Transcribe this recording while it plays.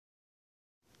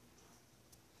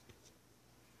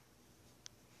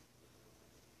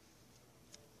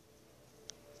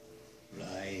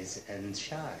and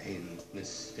shine,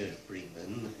 Mr.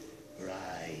 Freeman.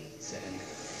 Rise and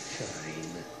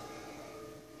shine.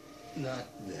 Not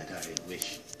that I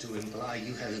wish to imply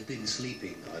you have been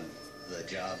sleeping on the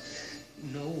job.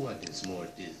 No one is more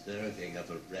deserving of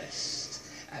a rest,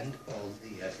 and all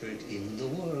the effort in the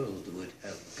world would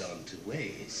have gone to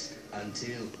waste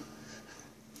until,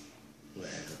 well,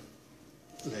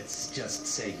 let's just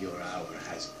say your hour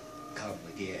has come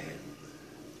again.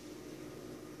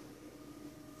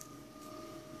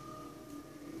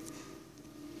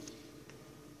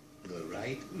 The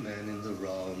right man in the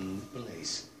wrong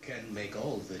place can make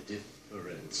all the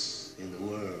difference in the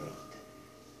world.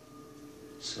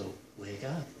 So wake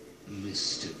up,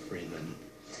 Mr. Freeman.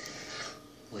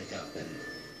 Wake up and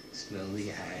smell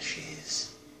the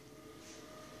ashes.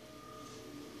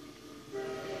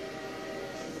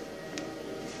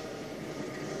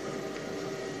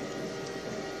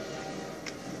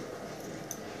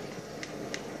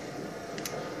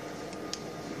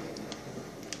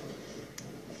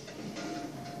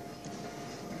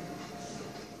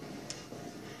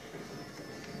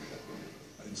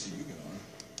 I didn't see you get on.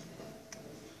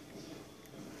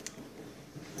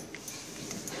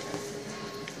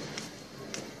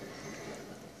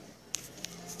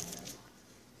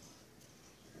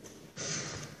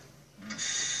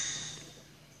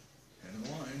 Head of the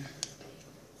line.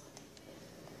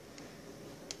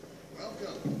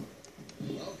 Welcome.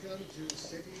 Welcome to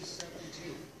City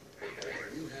 17.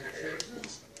 You have chosen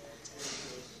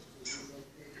the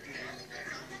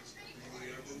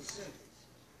urban centers.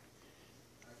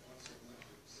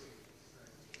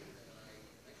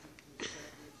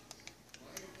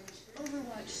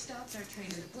 Overwatch stopped our train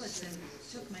with Blitz and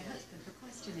took my husband for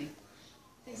questioning.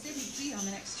 They said he'd be on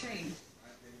the next train.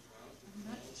 I'm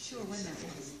not sure when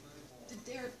that was.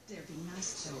 Dare be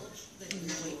nice, though. Let him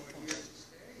wait for me.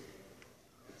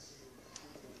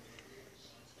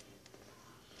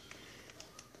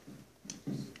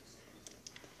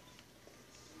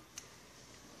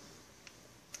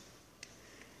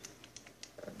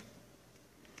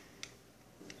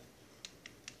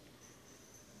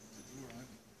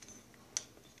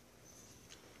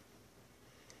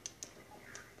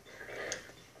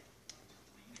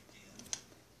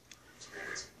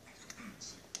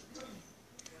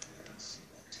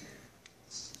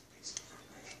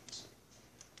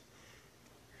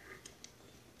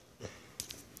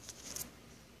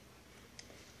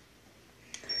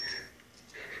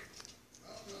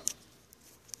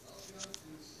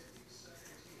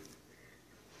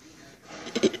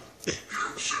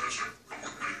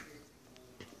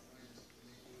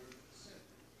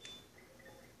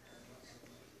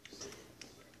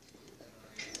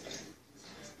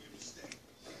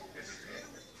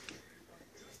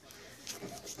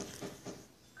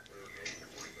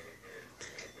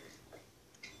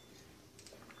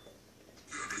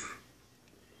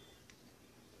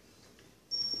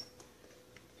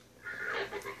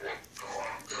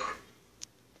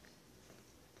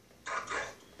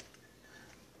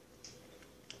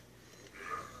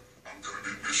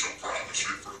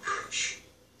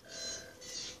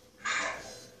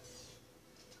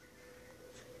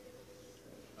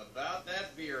 About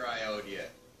that beer I owed you.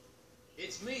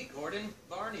 It's me, Gordon,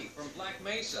 Barney, from Black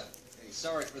Mesa. Hey,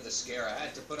 sorry for the scare. I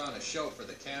had to put on a show for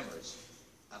the cameras.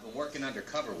 I've been working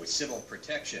undercover with civil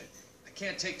protection. I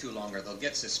can't take too long or they'll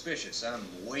get suspicious. I'm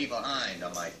way behind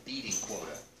on my beating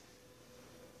quota.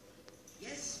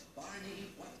 Yes, Barney,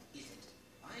 what is it?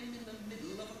 I'm in the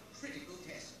middle of a critical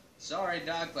test. Sorry,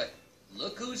 Doc, but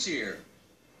look who's here.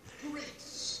 Great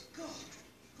Scott!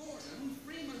 Gordon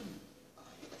Freeman! I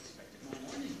expected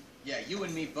more warning. Yeah, you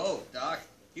and me both, Doc.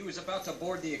 He was about to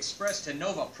board the express to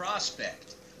Nova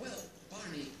Prospect. Well,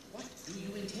 Barney, what do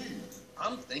you intend?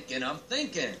 I'm thinking. Alex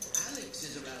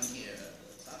is around here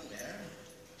somewhere.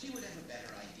 She would have a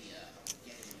better idea of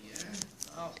getting here.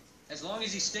 Oh, as long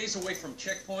as he stays away from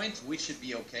checkpoints, we should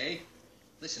be okay.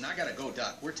 Listen, I gotta go,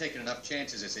 Doc. We're taking enough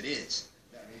chances as it is.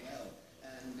 Very well.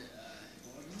 And,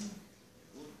 Gordon,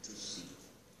 good to see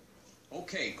you.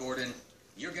 Okay, Gordon.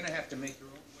 You're gonna have to make your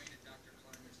own way to Dr.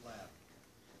 Clymer's lab.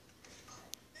 Oh,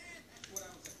 man, that's what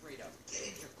I was afraid of. Get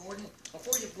in here, Gordon,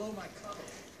 before you blow my cover.